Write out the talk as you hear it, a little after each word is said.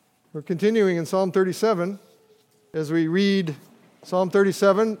We're continuing in Psalm 37. As we read Psalm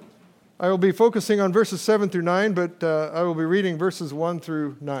 37, I will be focusing on verses 7 through 9, but I will be reading verses 1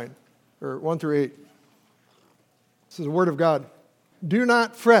 through 9, or 1 through 8. This is the word of God. Do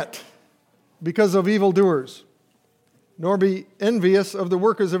not fret because of evildoers, nor be envious of the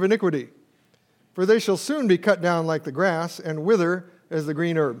workers of iniquity, for they shall soon be cut down like the grass and wither as the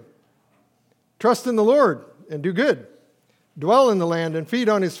green herb. Trust in the Lord and do good. Dwell in the land and feed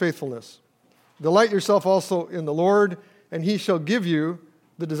on his faithfulness. Delight yourself also in the Lord, and he shall give you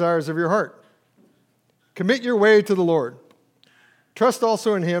the desires of your heart. Commit your way to the Lord. Trust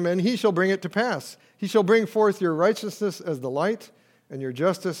also in him, and he shall bring it to pass. He shall bring forth your righteousness as the light, and your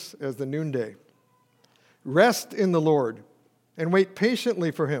justice as the noonday. Rest in the Lord, and wait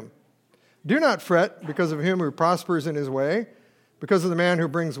patiently for him. Do not fret because of him who prospers in his way, because of the man who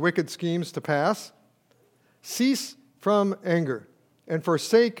brings wicked schemes to pass. Cease from anger, and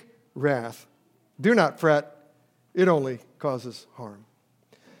forsake wrath. Do not fret, it only causes harm.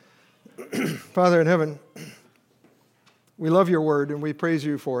 Father in heaven, we love your word and we praise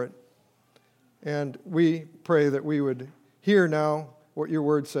you for it. And we pray that we would hear now what your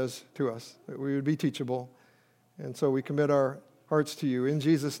word says to us, that we would be teachable. And so we commit our hearts to you in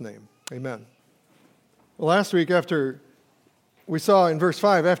Jesus' name. Amen. Well, last week we saw in verse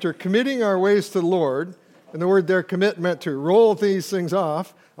 5, after committing our ways to the Lord, and the word there, commit, meant to roll these things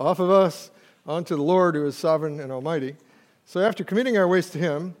off of us, onto the Lord who is sovereign and almighty. So after committing our ways to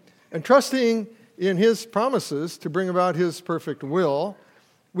him and trusting in his promises to bring about his perfect will,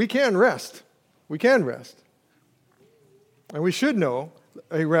 we can rest. We can rest. And we should know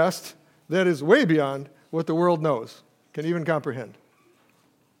a rest that is way beyond what the world knows, can even comprehend.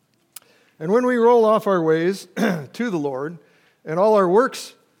 And when we roll off our ways to the Lord and all our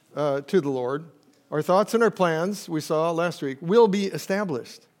works to the Lord, our thoughts and our plans, we saw last week, will be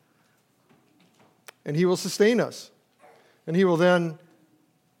established. And he will sustain us. And we will then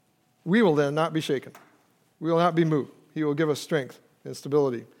not be shaken. We will not be moved. He will give us strength and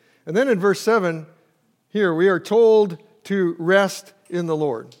stability. And then in verse 7, here we are told to rest in the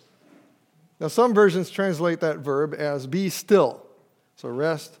Lord. Now some versions translate that verb as be still. So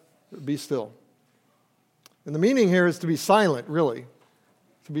rest, be still. And the meaning here is to be silent, really.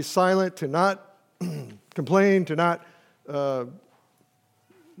 To be silent, to not complain, to not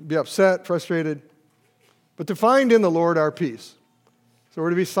be upset, frustrated, but to find in the Lord our peace. So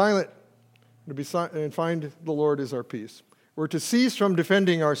we're to be silent and find the Lord is our peace. We're to cease from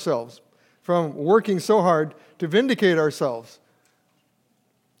defending ourselves, from working so hard to vindicate ourselves,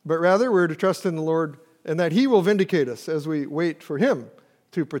 but rather we're to trust in the Lord and that he will vindicate us as we wait for him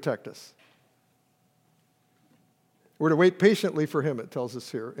to protect us. We're to wait patiently for him, it tells us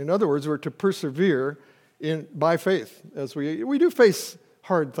here. In other words, we're to persevere by faith as we do face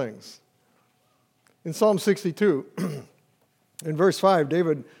hard things. In Psalm 62, in verse 5,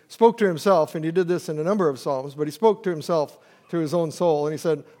 David spoke to himself, and he did this in a number of psalms, but he spoke to himself, to his own soul, and he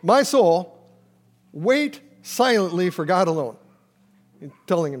said, "My soul, wait silently for God alone." He's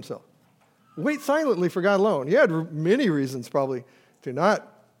telling himself. Wait silently for God alone. He had many reasons probably to not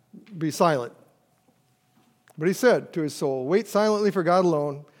be silent. But he said to his soul, "Wait silently for God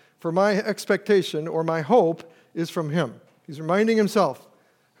alone, for my expectation or my hope is from him." He's reminding himself,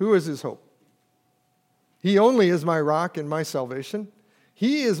 who is his hope? He only is my rock and my salvation.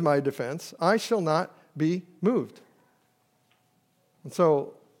 He is my defense. I shall not be moved. And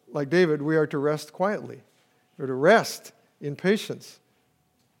so, like David, we are to rest quietly. We're to rest in patience.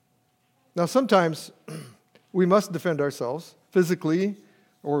 Now, sometimes we must defend ourselves physically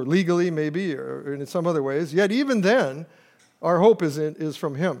or legally maybe, or in some other ways. Yet even then, our hope is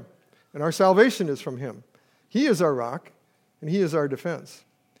from him, and our salvation is from him. He is our rock, and he is our defense.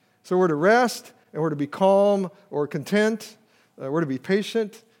 So we're to rest, and we're to be calm or content. We're to be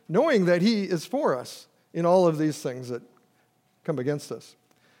patient, knowing that he is for us in all of these things that come against us.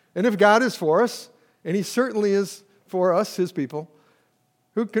 And if God is for us, and he certainly is for us, his people,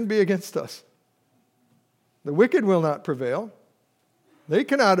 who can be against us? The wicked will not prevail. They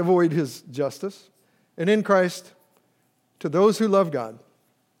cannot avoid his justice. And in Christ, to those who love God,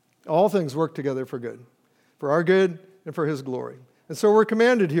 all things work together for good, for our good and for his glory. And so we're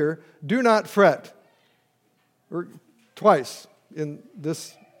commanded here, do not fret. Twice in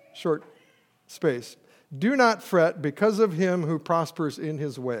this short space. Do not fret because of him who prospers in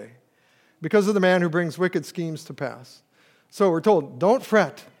his way, because of the man who brings wicked schemes to pass. So we're told, don't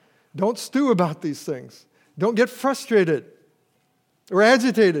fret. Don't stew about these things. Don't get frustrated or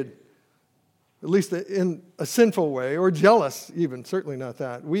agitated, at least in a sinful way, or jealous even, certainly not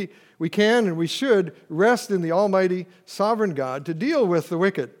that. We can and we should rest in the almighty sovereign God to deal with the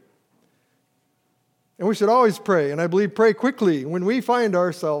wicked And we should always pray, and I believe pray quickly when we find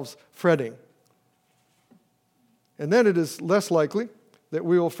ourselves fretting. And then it is less likely that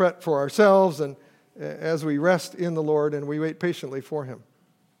we will fret for ourselves and as we rest in the Lord and we wait patiently for Him.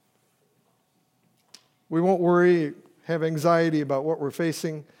 We won't worry, have anxiety about what we're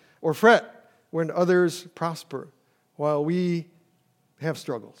facing, or fret when others prosper while we have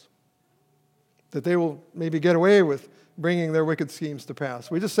struggles. That they will maybe get away with bringing their wicked schemes to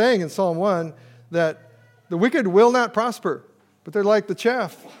pass. We just sang in Psalm 1 that the wicked will not prosper, but they're like the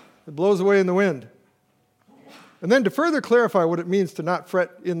chaff that blows away in the wind. And then to further clarify what it means to not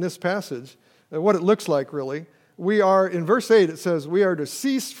fret in this passage, what it looks like really, we are, in verse 8 it says, we are to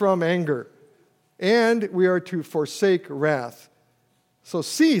cease from anger, and we are to forsake wrath. So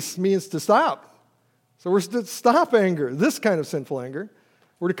cease means to stop. So we're to stop anger, this kind of sinful anger.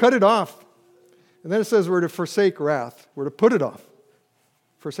 We're to cut it off. And then it says we're to forsake wrath. We're to put it off.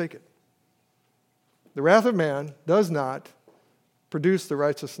 Forsake it. The wrath of man does not produce the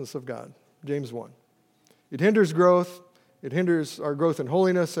righteousness of God. James 1. It hinders growth. It hinders our growth in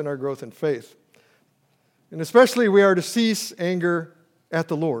holiness and our growth in faith. And especially we are to cease anger at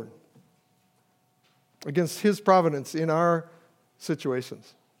the Lord against His providence in our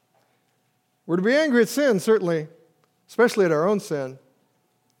situations. We're to be angry at sin, certainly, especially at our own sin.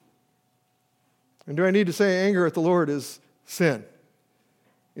 And do I need to say anger at the Lord is sin?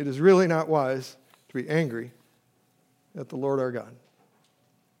 It is really not wise to be angry at the Lord our God.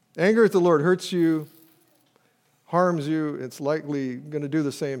 Anger at the Lord hurts you, harms you. It's likely going to do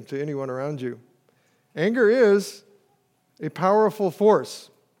the same to anyone around you. Anger is a powerful force.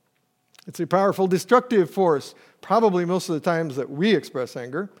 It's a powerful destructive force, probably most of the times that we express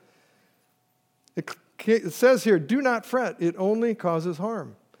anger. It says here, do not fret. It only causes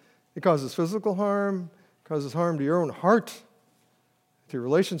harm. It causes physical harm, causes harm to your own heart, to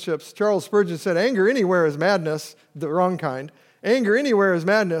relationships. Charles Spurgeon said, anger anywhere is madness, the wrong kind. Anger anywhere is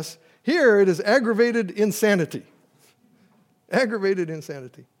madness. Here it is aggravated insanity. Aggravated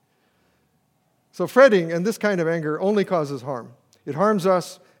insanity. So fretting and this kind of anger only causes harm. It harms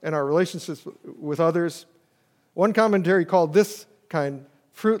us and our relationships with others. One commentary called this kind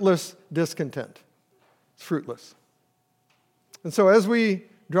fruitless discontent. It's fruitless. And so as we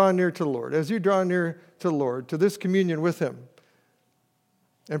draw near to the Lord, as you draw near to the Lord, to this communion with Him,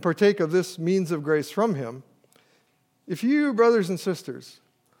 and partake of this means of grace from Him, if you, brothers and sisters,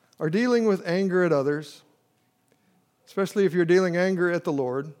 are dealing with anger at others, especially if you're dealing anger at the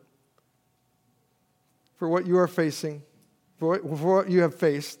Lord, for what you are facing, for what you have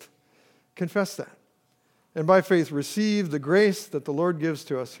faced, confess that. And by faith, receive the grace that the Lord gives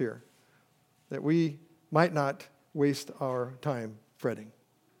to us here, that we might not waste our time fretting.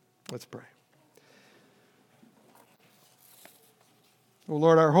 Let's pray. Oh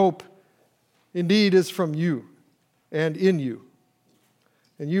Lord, our hope indeed is from you and in you.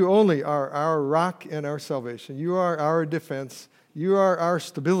 And you only are our rock and our salvation. You are our defense. You are our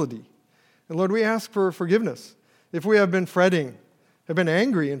stability. And Lord, we ask for forgiveness if we have been fretting, have been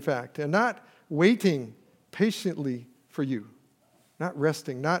angry, in fact, and not waiting patiently for you, not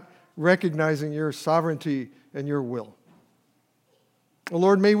resting, not recognizing your sovereignty and your will. Oh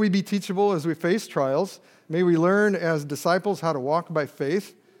Lord, may we be teachable as we face trials. May we learn as disciples how to walk by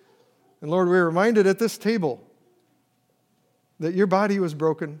faith. And Lord, we're reminded at this table that your body was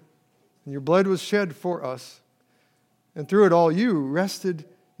broken and your blood was shed for us. And through it all, you rested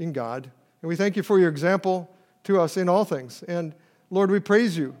in God. And we thank you for your example to us in all things. And Lord, we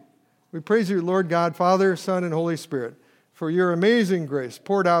praise you. We praise you, Lord God, Father, Son, and Holy Spirit, for your amazing grace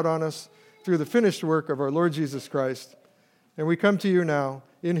poured out on us through the finished work of our Lord Jesus Christ. And we come to you now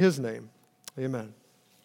in His name. Amen.